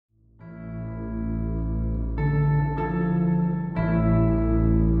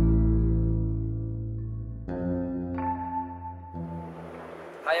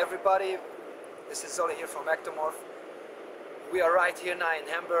Hi everybody, this is Zoli here from Ektomorf. We are right here now in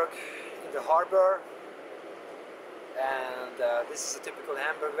Hamburg, in the harbor, and this is a typical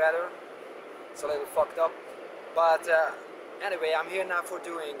Hamburg weather. It's a little fucked up, but anyway, I'm here now for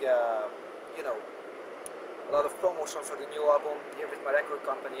doing, you know, a lot of promotion for the new album here with my record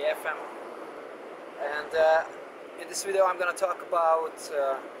company AFM. And in this video, I'm gonna talk about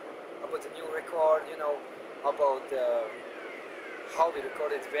the new record, you know, about how we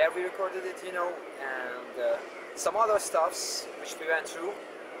recorded it, where we recorded it, you know, and some other stuffs which we went through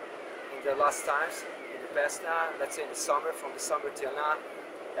in the last times, in the past now, let's say in the summer, from the summer till now.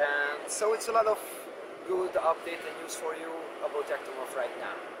 And so it's a lot of good update and news for you about Ektomorf right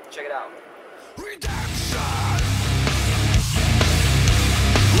now. Check it out. Redemption!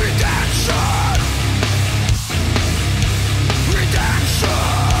 Redemption!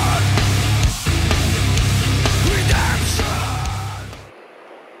 Redemption! Redemption!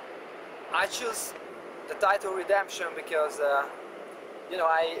 I choose the title Redemption because, you know,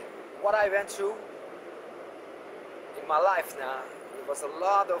 what I went through in my life now, it was a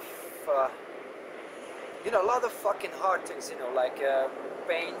lot of, you know, a lot of fucking hard things, you know, like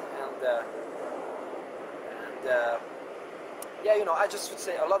pain and yeah, you know, I just would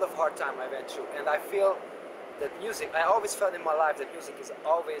say a lot of hard time I went through, and I feel that music, I always felt in my life that music is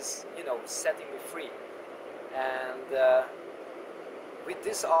always, you know, setting me free. And with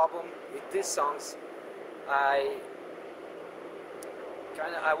this album, with these songs, I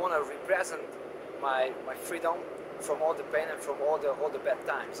want to represent my freedom from all the pain and from all the bad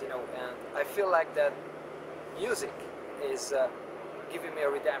times, you know. And I feel like that music is giving me a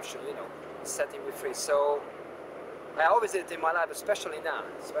redemption, you know, setting me free. So I always did it in my life, especially now.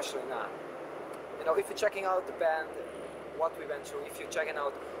 You know, if you're checking out the band, what we went through, if you're checking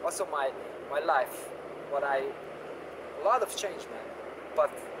out also my life, a lot of change, man. But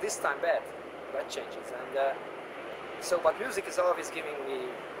this time bad changes. And so, but music is always giving me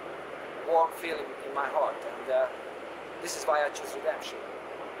warm feeling in my heart, and this is why I choose Redemption.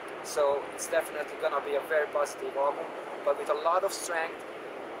 So it's definitely gonna be a very positive album, but with a lot of strength,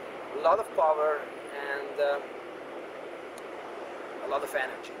 a lot of power, and a lot of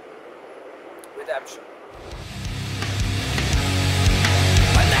energy. Redemption.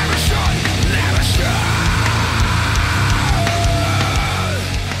 I never should.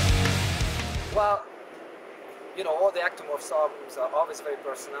 Well, you know, all the Ektomorf's albums are always very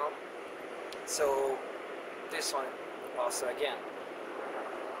personal. So this one also again.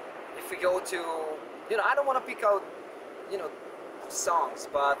 If we go to, you know, I don't want to pick out, you know, songs,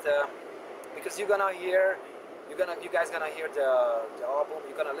 but because you guys gonna hear the album,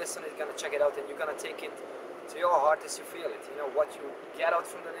 you're gonna listen, you're gonna check it out, and you're gonna take it to your heart as you feel it. You know, what you get out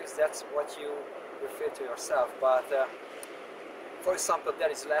from the lyrics, that's what you feel to yourself. But for example, there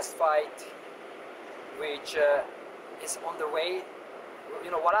is Last Fight, which is on the way. You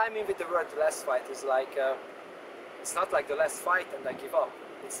know, what I mean with the word last fight is like, it's not like the last fight and I give up.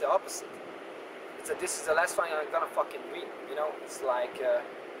 It's the opposite. It's this is the last fight and I'm gonna fucking win. You know, it's like,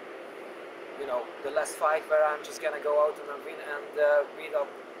 you know, the last fight where I'm just gonna go out and win and beat up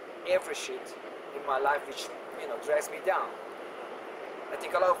every shit in my life which, you know, drags me down. I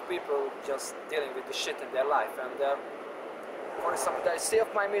think a lot of people just dealing with the shit in their life. And for example, the Sea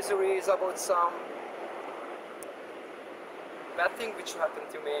of My Misery is about some bad thing which happened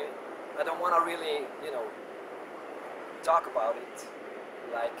to me. I don't want to really, you know, talk about it,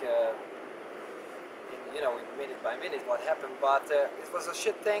 like, you know, minute by minute what happened, but it was a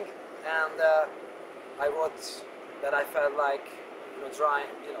shit thing, and I wrote that I felt like, you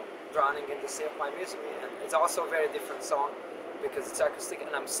know, drowning in the sea of my misery, and it's also a very different song because it's acoustic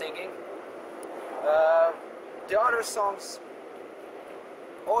and I'm singing. The other songs,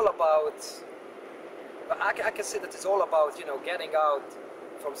 all about, I can say that it's all about, you know, getting out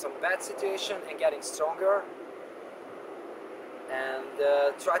from some bad situation and getting stronger and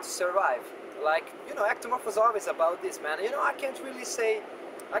try to survive. Like, you know, Ektomorf was always about this, man. You know, I can't really say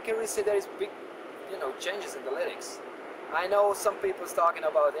there is big, you know, changes in the lyrics. I know some people's talking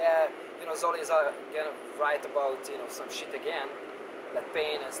about, yeah, you know, Zoli is gonna write about, you know, some shit again, like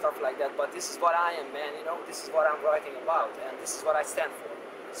pain and stuff like that, but this is what I am, man, you know, this is what I'm writing about, and this is what I stand for.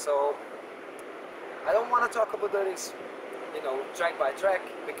 So I don't want to talk about the lyrics, you know, track by track,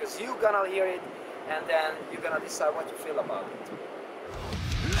 because you're gonna hear it and then you're gonna decide what you feel about it.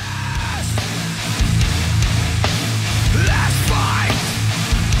 Last fight.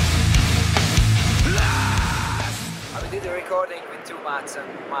 I did a recording with two Mats and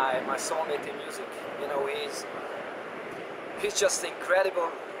my soulmate in music. You know, he's just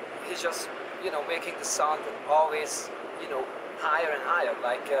incredible. He's just, you know, making the sound always, you know, higher and higher.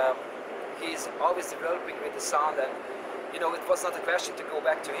 Like he's always developing with the sound, and you know, it was not a question to go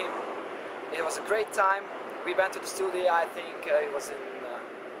back to him. It was a great time. We went to the studio, I think it was in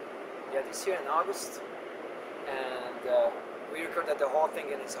this year in August, and we recorded the whole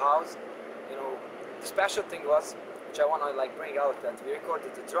thing in his house. You know, the special thing was, which I want to like bring out, that we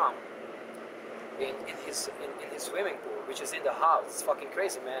recorded the drum in his swimming pool, which is in the house. It's fucking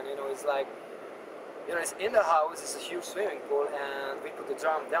crazy, man. You know, it's like, you know, it's in the house. It's a huge swimming pool, and we put the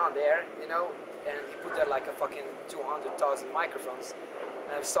drum down there, you know, and he put there like a fucking 200,000 microphones,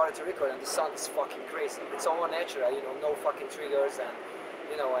 and we started to record, and the sound is fucking crazy. It's all natural, you know, no fucking triggers and,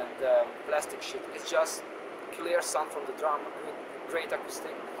 you know, and plastic shit. It's just clear sound from the drum, great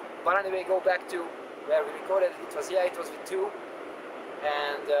acoustic. But anyway, go back to where we recorded. It was with two,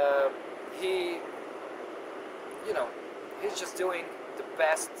 and he, you know, he's just doing the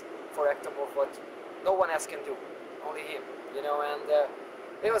best for Ektomorf what no one else can do, only him, you know, and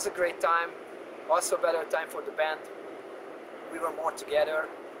it was a great time, also a better time for the band. We were more together,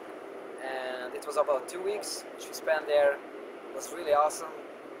 and it was about 2 weeks which we spent there. It was really awesome,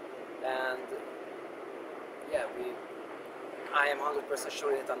 and yeah, I am 100%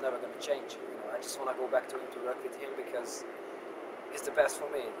 sure that I'm never going to change. You know, I just want to go back to him to work with him because he's the best for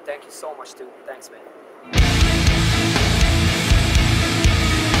me. Thank you so much too. Thanks, man.